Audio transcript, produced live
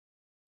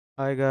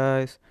Hi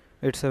guys,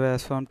 it's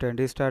Avas from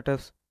Trendy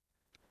Startups.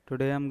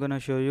 Today I'm gonna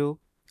show you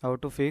how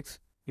to fix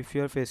if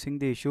you're facing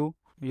the issue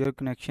your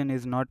connection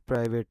is not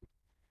private.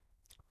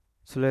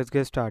 So let's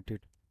get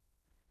started.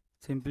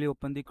 Simply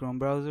open the Chrome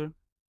browser.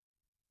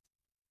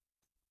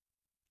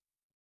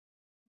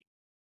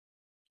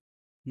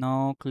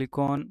 Now click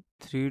on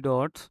three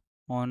dots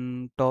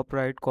on top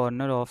right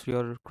corner of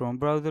your Chrome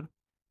browser.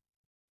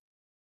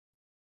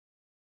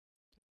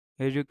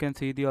 Here you can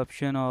see the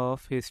option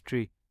of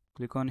history.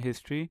 Click on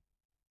history.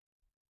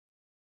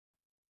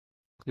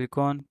 Click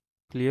on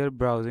clear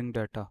browsing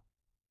data.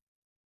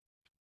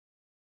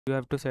 You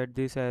have to set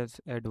this as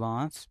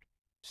advanced.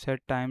 Set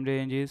time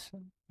range is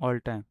all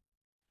time.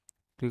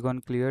 Click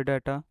on clear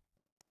data.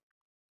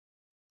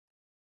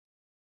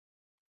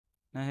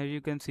 Now here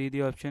you can see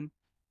the option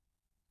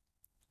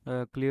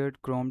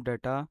cleared Chrome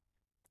data.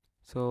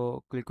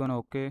 So click on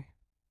OK.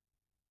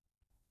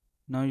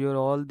 Now your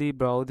all the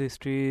browse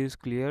history is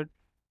cleared.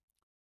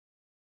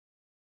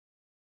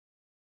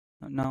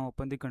 Now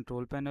open the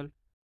control panel.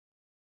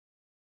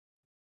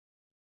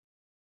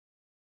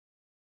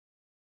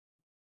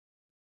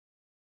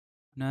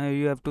 Now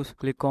you have to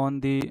click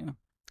on the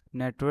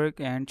network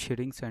and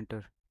sharing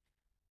center.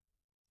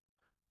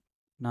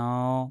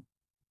 Now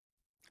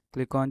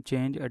click on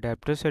change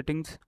adapter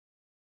settings.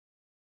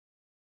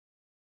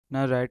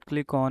 Now right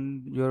click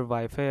on your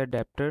Wi-Fi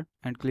adapter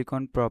and click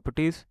on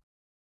properties.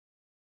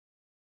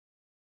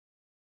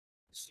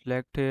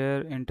 Select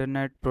here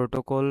internet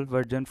protocol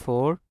version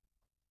 4.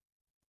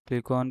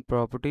 Click on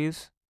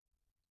properties.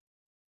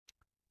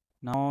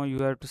 Now you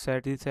have to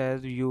set this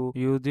as you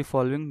use the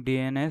following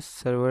DNS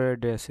server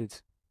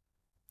addresses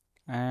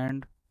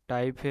and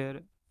type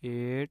here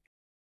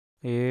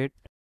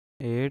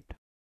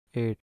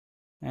 8888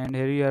 and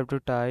here you have to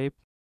type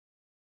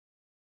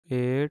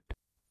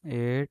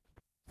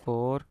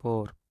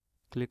 8844.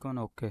 Click on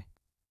OK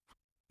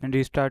and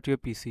restart your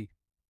PC.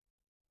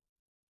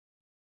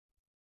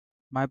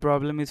 My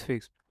problem is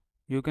fixed.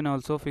 You can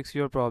also fix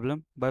your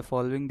problem by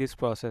following this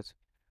process.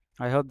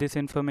 I hope this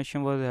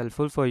information was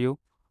helpful for you.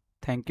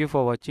 Thank you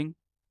for watching.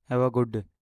 Have a good day.